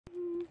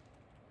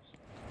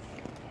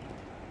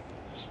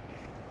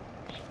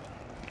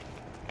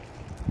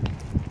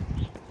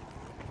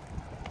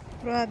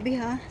Grabe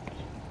ha.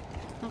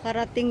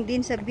 Nakarating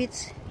din sa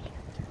beach.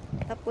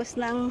 Tapos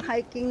ng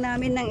hiking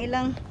namin ng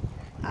ilang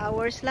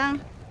hours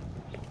lang.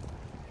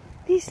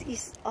 This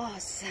is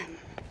awesome.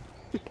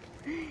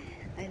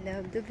 I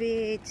love the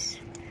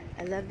beach.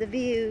 I love the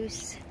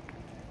views.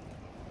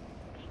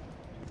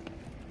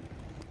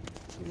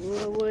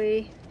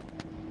 Uy.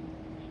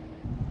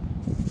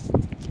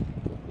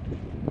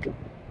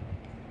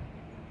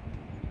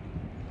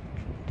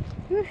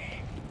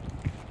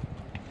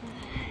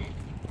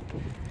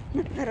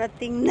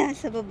 Nakarating na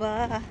sa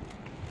baba.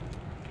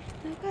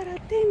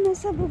 Nakarating na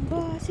sa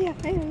baba si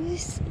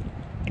Iris.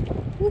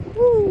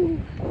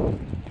 Woohoo!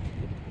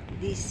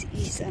 This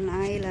is an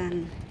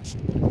island.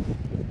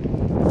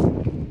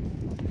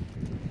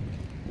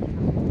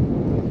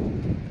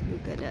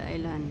 Look at the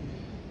island.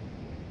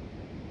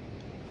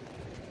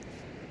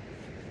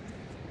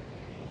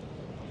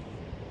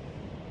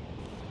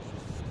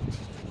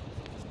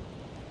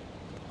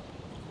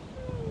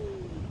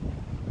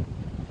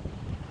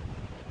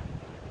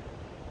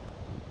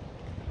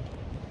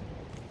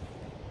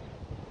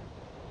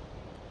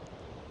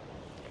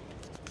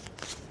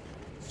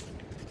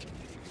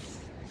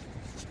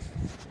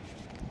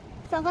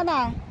 Saan ka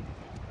na?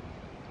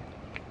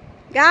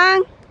 Gang!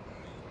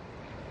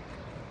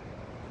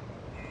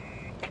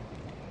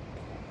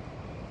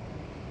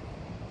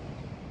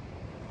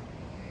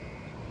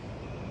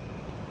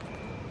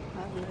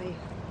 Ay,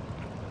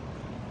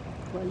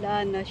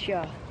 wala na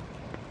siya.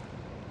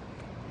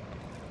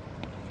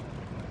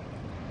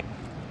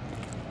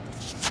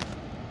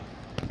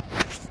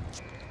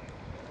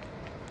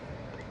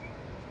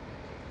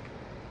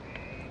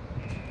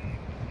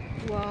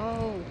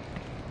 Wow!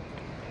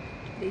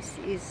 This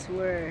is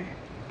where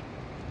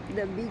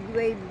the Big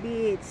Wave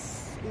Beach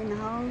in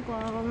Hong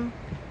Kong.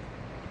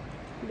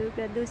 Look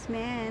at those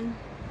men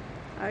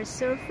are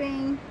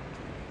surfing.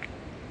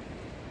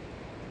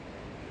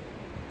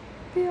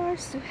 They are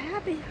so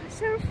happy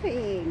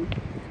surfing.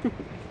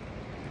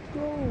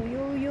 Go,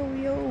 yo, yo,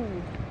 yo.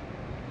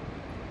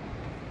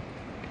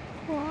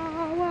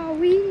 Wow, wow,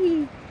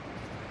 wee.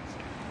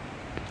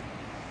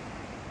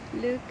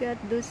 Look at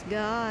those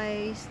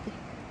guys.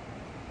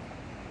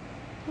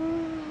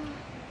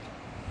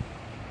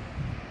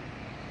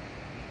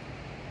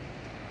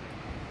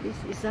 This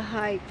is a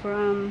hike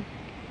from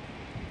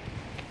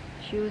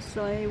Siu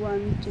Soi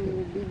 1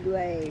 to Big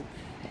Wave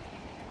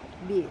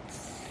Beach.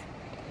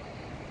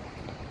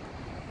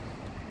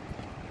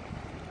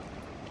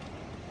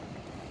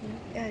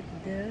 Look at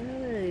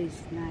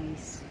this,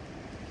 nice.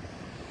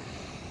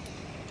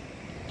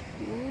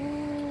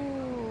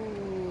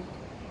 Ooh,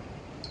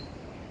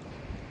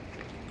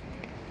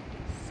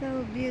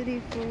 so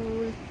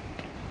beautiful.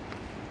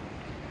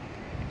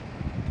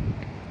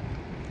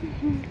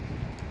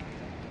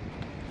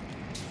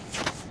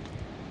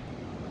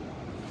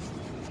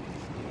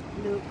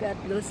 Look at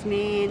those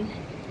men.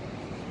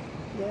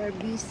 They're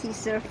busy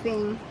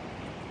surfing.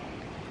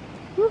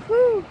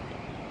 Woohoo!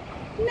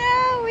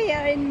 Now we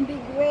are in Big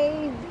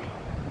Wave.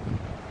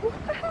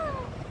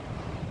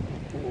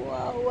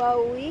 Wow, wow,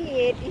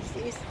 this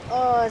is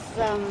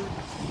awesome.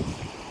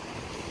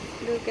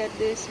 Look at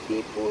these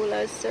people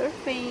are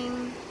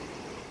surfing.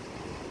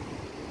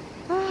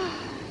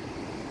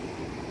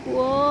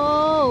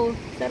 Wow!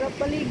 Sarap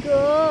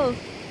paligo.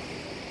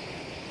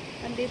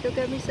 Andito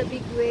kami sa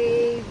Big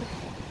Wave.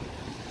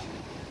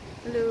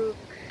 Look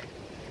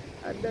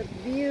at that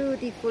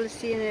beautiful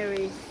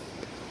scenery.